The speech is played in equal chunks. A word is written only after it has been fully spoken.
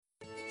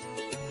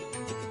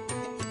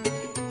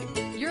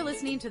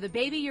listening to the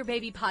Baby Your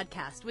Baby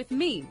podcast with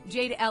me,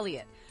 Jade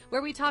Elliott,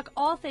 where we talk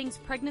all things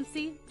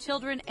pregnancy,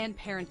 children, and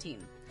parenting.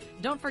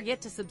 Don't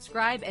forget to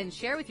subscribe and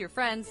share with your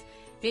friends.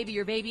 Baby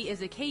Your Baby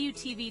is a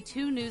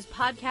KUTV2 News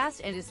podcast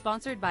and is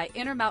sponsored by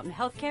Intermountain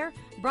Healthcare,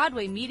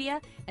 Broadway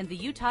Media, and the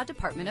Utah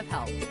Department of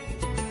Health.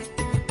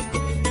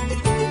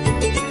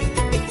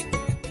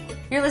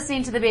 You're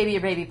listening to the Baby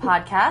Your Baby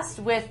podcast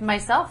with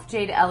myself,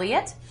 Jade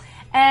Elliott.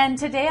 And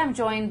today I'm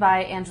joined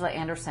by Angela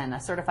Anderson, a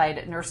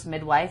certified nurse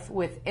midwife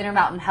with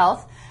Intermountain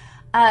Health.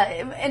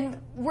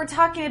 And we're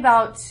talking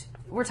about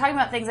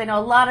things I know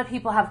a lot of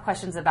people have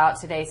questions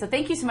about today. So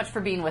thank you so much for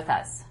being with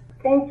us.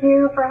 Thank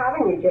you for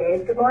having me,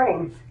 Jade. Good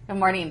morning. Good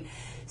morning.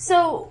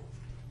 So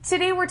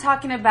today we're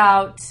talking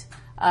about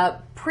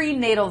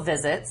prenatal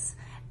visits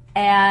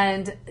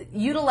and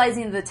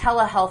utilizing the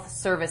telehealth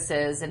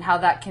services and how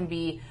that can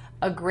be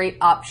a great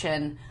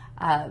option.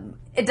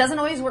 It doesn't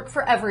always work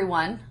for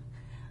everyone.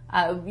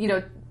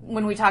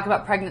 When we talk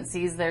about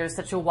pregnancies, there's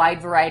such a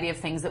wide variety of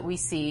things that we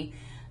see.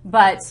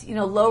 But,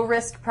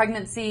 low-risk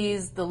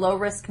pregnancies, the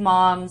low-risk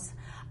moms,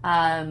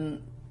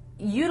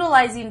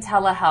 utilizing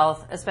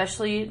telehealth,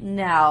 especially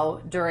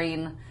now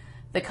during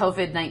the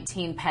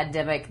COVID-19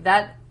 pandemic,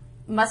 that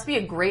must be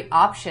a great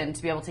option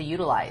to be able to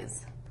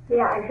utilize.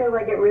 Yeah, I feel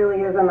like it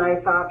really is a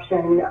nice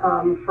option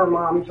for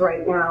moms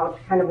right now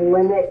to kind of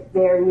limit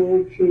their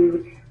need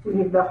to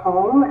leave the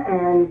home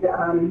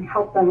and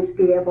help them to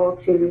be able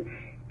to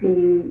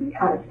be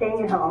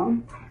staying at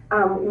home.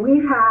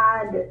 We've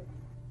had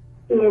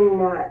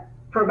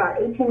for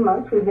about 18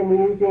 months, we've been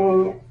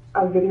using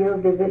a video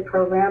visit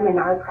program in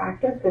our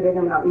practice at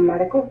Intermountain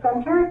Medical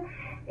Center.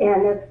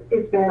 And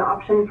it's been an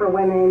option for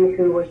women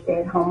who were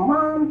stay-at-home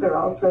moms or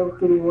also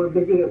who were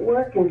busy at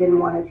work and didn't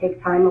want to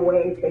take time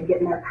away to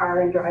get in their car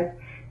and drive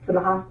to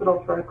the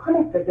hospital for a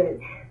clinic visit.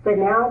 But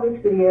now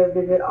this video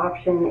visit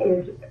option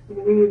is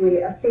really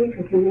a safe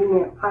and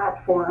convenient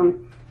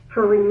platform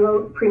for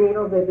remote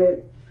prenatal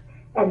visits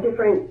at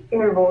different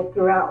intervals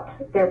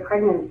throughout their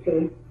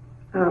pregnancy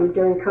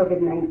during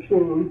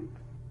COVID-19.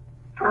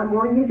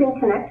 We're using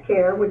Connect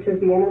Care, which is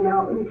the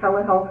Intermountain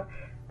telehealth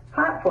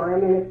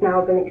platform, and it's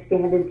now been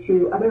expanded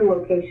to other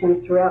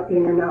locations throughout the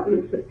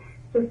Intermountain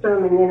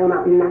system and the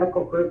Intermountain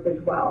Medical Group as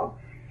well.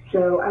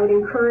 So I would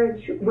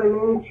encourage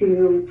women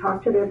to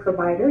talk to their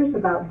providers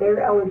about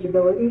their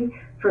eligibility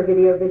for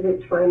video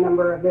visits for a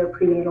number of their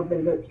prenatal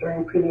visits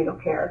during prenatal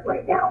care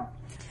right now.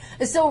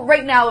 So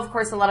right now, of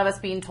course, a lot of us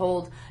being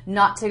told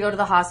not to go to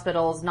the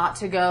hospitals, not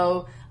to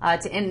go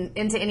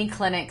into any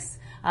clinics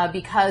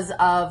because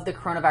of the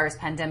coronavirus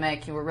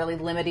pandemic. We're really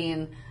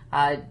limiting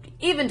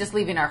even just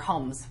leaving our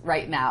homes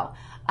right now.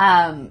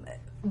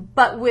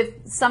 But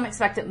with some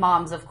expectant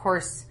moms, of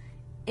course,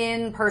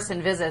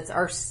 in-person visits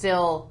are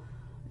still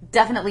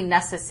definitely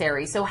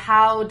necessary. So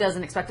how does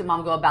an expectant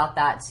mom go about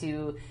that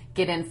to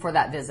get in for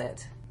that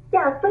visit?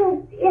 Yeah,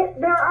 so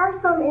there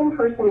are some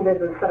in-person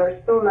visits that are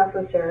still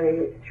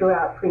necessary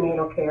throughout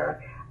prenatal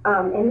care.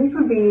 And these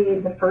would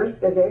be the first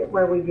visit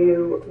where we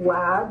do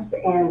labs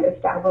and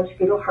establish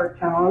fetal heart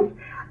tones,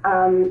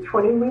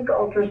 20-week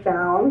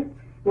ultrasound,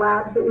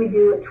 labs that we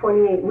do at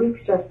 28 weeks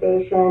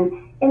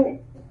gestation, and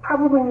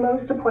probably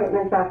most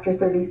appointments after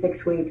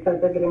 36 weeks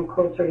as they're getting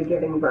closer to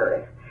giving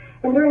birth.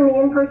 And during the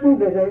in-person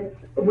visits,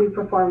 we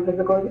perform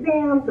physical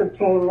exams,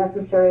 obtain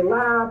necessary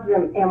labs,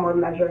 and we're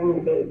measuring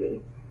the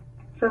baby.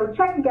 So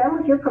check again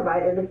with your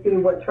provider to see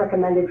what's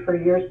recommended for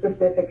your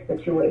specific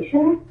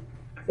situation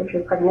if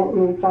you're pregnant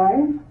in these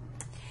times.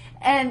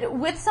 And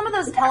with some of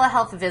those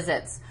telehealth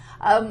visits,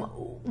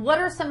 what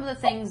are some of the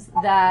things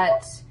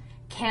that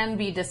can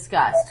be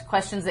discussed,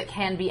 questions that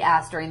can be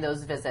asked during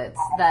those visits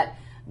that,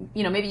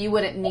 maybe you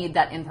wouldn't need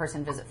that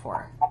in-person visit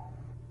for?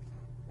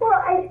 Well,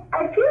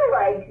 I feel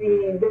like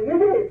the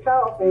visit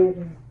itself is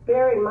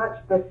very much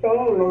the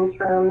same in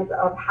terms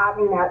of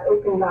having that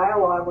open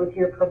dialogue with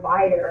your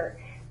provider.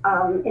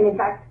 And in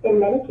fact, in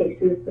many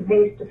cases, the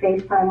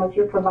face-to-face time with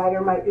your provider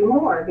might be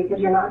more because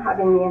you're not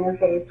having the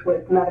interface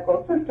with the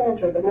medical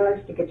assistant or the nurse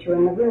to get you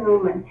in the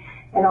room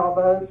and all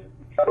those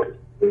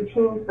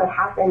routines that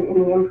happen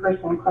in the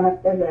in-person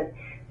clinic visit.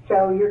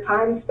 So your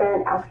time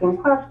spent asking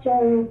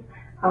questions,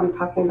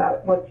 talking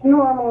about what's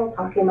normal,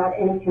 talking about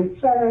any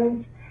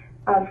concerns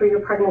for your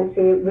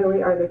pregnancy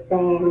really are the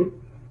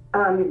same.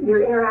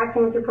 You're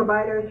interacting with your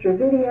provider through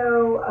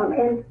video,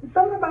 and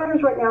some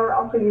providers right now are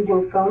also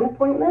using phone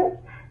appointments.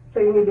 So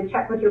you need to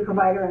check with your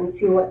provider and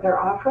see what they're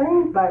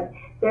offering, but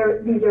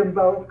these are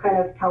both kind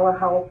of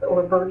telehealth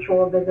or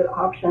virtual visit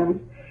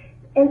options.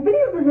 And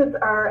video visits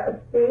are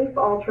a safe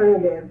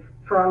alternative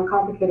for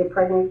uncomplicated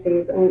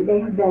pregnancies, and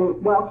they have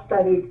been well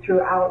studied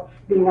throughout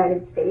the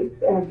United States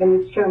and have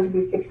been shown to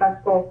be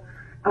successful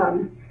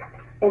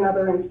in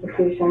other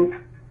institutions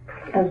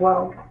as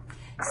well.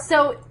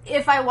 So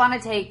if I want to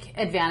take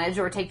advantage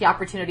or take the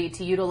opportunity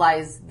to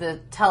utilize the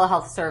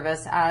telehealth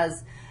service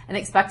as an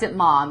expectant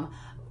mom,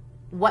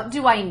 what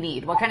do I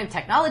need? What kind of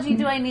technology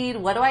do I need?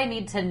 What do I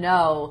need to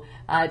know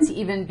to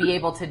even be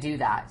able to do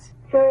that?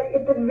 So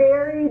it's a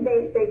very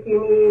basic.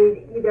 You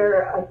need either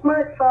a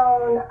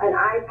smartphone, an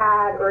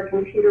iPad, or a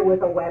computer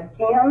with a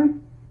webcam.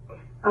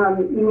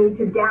 You need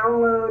to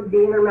download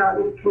the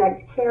Intermountain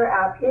Connect Care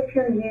app if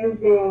you're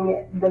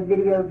using the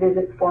video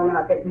visit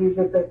format that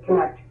uses the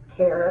Connect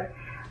Care.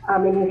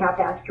 And you have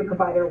to ask your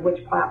provider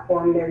which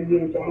platform they're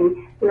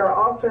using. We are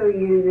also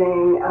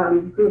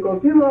using Google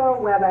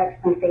Duo, WebEx,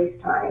 and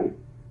FaceTime.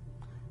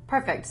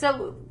 Perfect.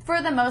 So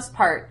for the most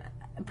part,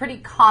 pretty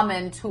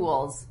common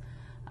tools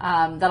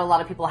that a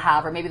lot of people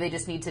have, or maybe they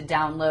just need to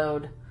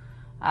download,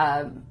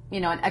 an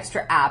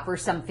extra app or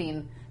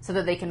something so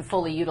that they can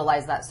fully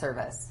utilize that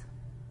service.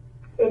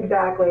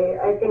 Exactly.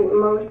 I think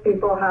most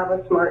people have a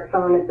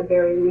smartphone at the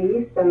very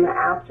least, and the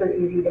apps are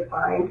easy to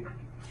find.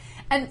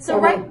 And so,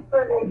 right.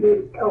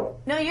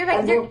 No, you're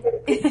right.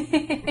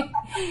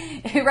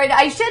 Right.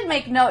 I should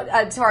make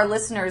note to our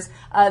listeners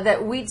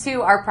that we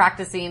too are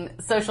practicing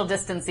social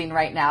distancing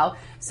right now.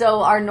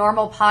 So our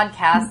normal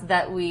podcast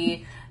that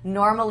we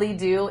normally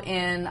do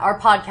in our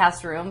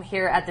podcast room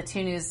here at the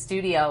 2 News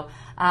studio,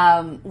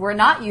 we're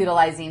not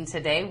utilizing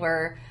today.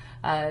 We're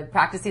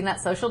practicing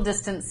that social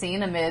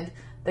distancing amid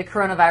the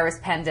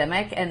coronavirus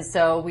pandemic. And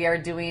so we are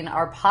doing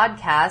our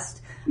podcast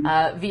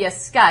via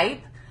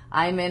Skype.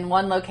 I'm in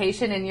one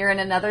location and you're in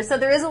another. So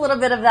there is a little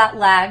bit of that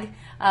lag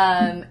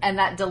and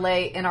that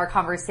delay in our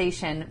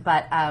conversation.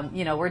 But,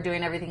 we're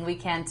doing everything we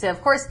can to,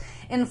 of course,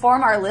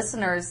 inform our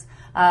listeners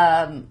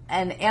and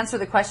answer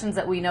the questions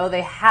that we know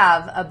they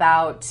have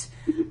about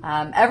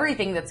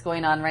everything that's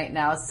going on right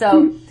now.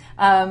 So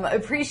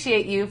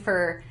appreciate you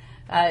for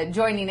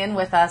joining in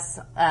with us,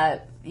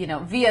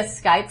 via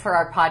Skype for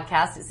our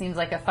podcast. It seems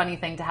like a funny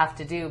thing to have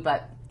to do,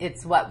 but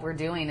it's what we're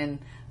doing and,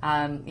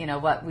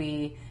 what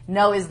we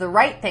know is the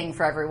right thing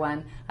for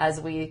everyone as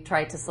we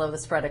try to slow the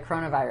spread of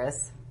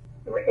coronavirus.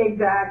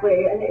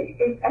 Exactly. And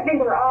I think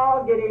we're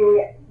all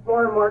getting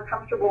more and more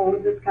comfortable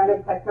with this kind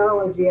of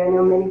technology. I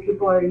know many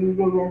people are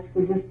using this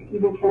to just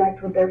even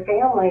connect with their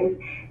families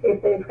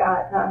if they've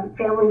got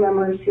family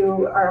members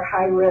who are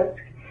high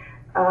risk.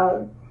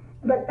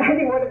 But I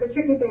think one of the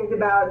tricky things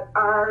about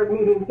our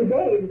meeting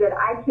today is that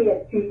I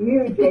can't see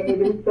you, Jade,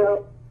 and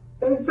so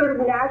those sort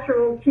of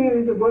natural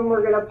cues of when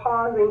we're going to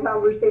pause in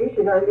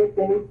conversation are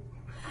missing.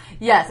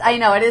 Yes, I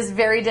know. It is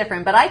very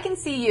different, but I can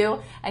see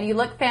you, and you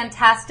look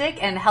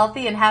fantastic and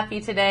healthy and happy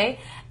today.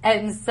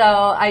 And so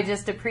I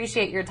just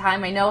appreciate your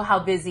time. I know how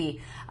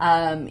busy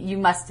you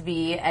must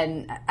be,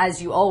 and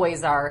as you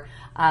always are,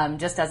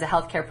 just as a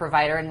healthcare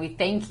provider. And we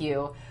thank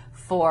you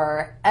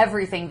for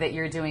everything that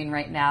you're doing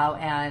right now,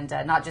 and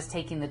not just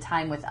taking the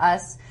time with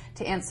us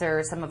to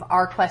answer some of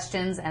our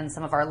questions and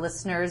some of our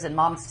listeners and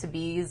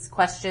moms-to-be's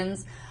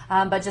questions,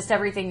 but just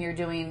everything you're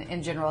doing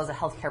in general as a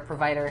healthcare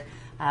provider.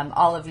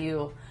 All of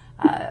you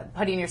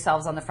putting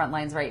yourselves on the front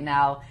lines right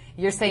now.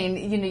 You're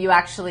saying, you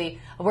actually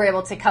were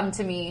able to come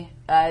to me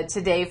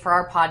today for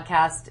our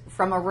podcast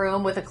from a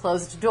room with a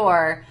closed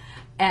door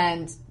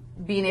and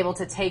being able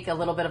to take a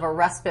little bit of a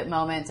respite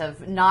moment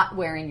of not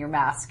wearing your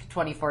mask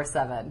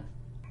 24/7.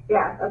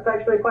 Yeah, that's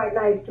actually quite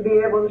nice to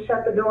be able to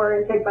shut the door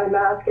and take my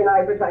mask and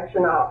eye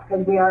protection off,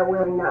 because we are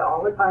wearing that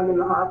all the time in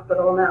the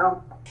hospital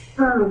now.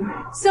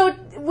 So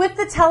with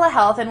the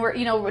telehealth, and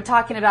we're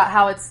talking about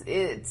how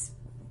it's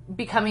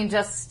becoming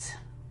just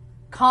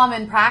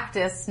common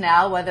practice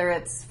now, whether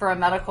it's for a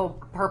medical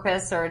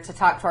purpose or to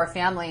talk to our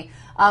family.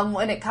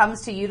 When it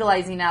comes to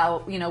utilizing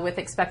now, with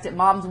expectant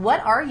moms, what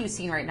are you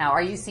seeing right now?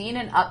 Are you seeing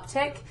an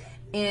uptick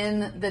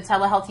in the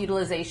telehealth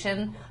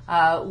utilization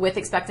with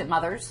expectant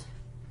mothers?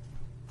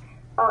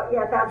 Oh,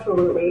 yes,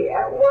 absolutely.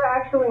 We're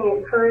actually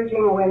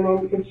encouraging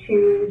women to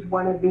choose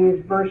one of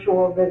these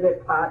virtual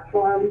visit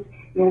platforms,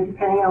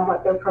 depending on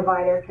what their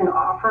provider can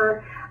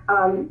offer,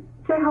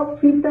 to help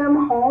keep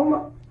them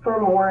home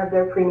for more of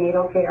their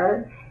prenatal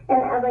care.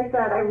 And as I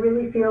said, I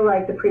really feel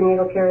like the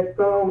prenatal care is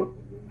so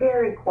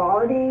very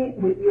quality.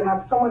 You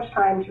have so much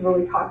time to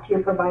really talk to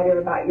your provider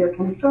about your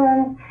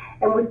concerns.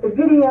 And with the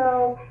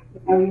video,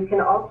 you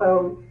can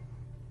also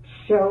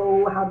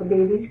show how the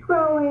baby's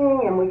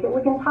growing, and we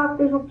can talk.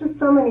 There's just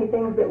so many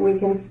things that we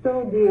can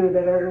still do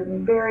that are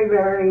very,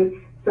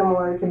 very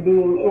similar to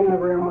being in the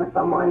room with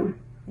someone.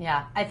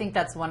 Yeah, I think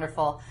that's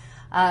wonderful.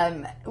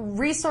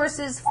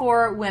 Resources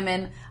for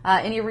women,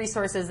 any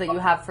resources that you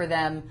have for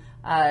them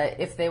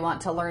if they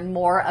want to learn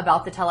more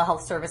about the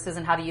telehealth services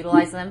and how to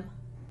utilize them?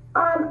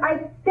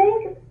 I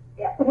think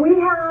we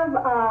have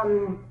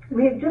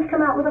just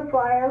come out with a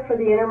flyer for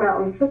the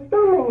Intermountain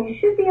system, and you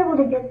should be able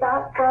to get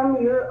that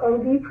from your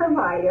OB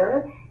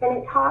provider. And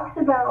it talks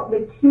about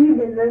the key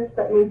visits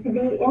that need to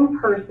be in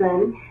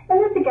person. And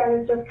this, again,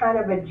 is just kind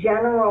of a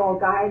general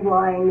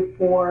guideline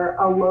for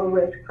a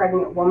low-risk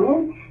pregnant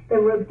woman.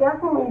 There will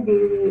definitely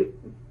be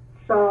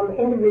some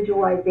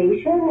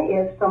individualization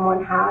if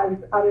someone has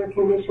other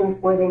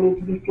conditions where they need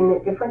to be seen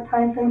at different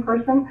times in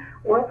person,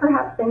 or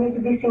perhaps they need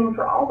to be seen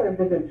for all their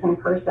visits in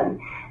person.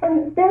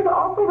 And there's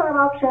also that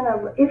option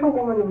of if a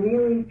woman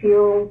really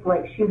feels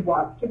like she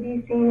wants to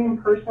be seen in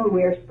person,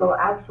 we're still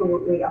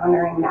absolutely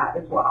honoring that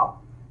as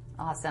well.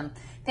 Awesome.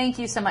 Thank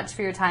you so much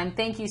for your time.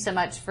 Thank you so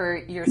much for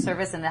your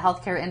service in the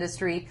healthcare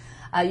industry.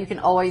 You can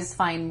always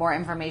find more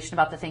information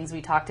about the things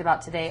we talked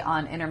about today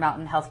on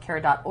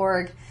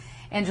intermountainhealthcare.org.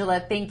 Angela,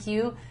 thank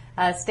you.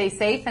 Stay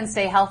safe and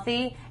stay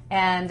healthy,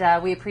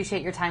 and we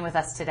appreciate your time with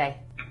us today.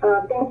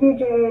 Thank you,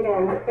 Jade,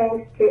 and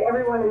thanks to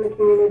everyone in the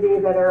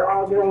community that are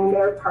all doing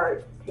their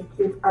part to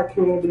keep our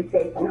community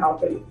safe and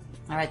healthy.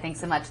 All right, thanks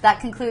so much. That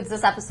concludes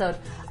this episode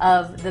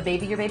of the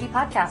Baby Your Baby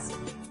podcast.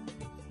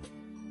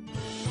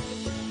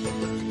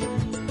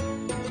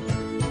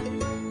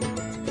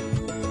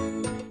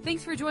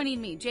 Thanks for joining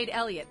me, Jade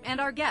Elliott,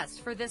 and our guest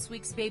for this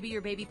week's Baby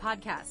Your Baby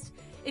podcast.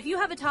 If you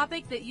have a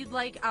topic that you'd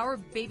like our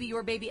Baby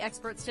Your Baby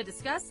experts to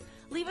discuss,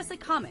 leave us a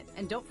comment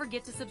and don't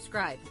forget to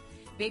subscribe.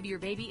 Baby Your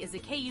Baby is a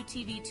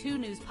KUTV2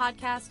 news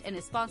podcast and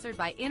is sponsored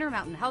by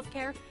Intermountain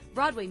Healthcare,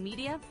 Broadway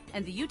Media,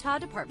 and the Utah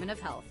Department of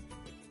Health.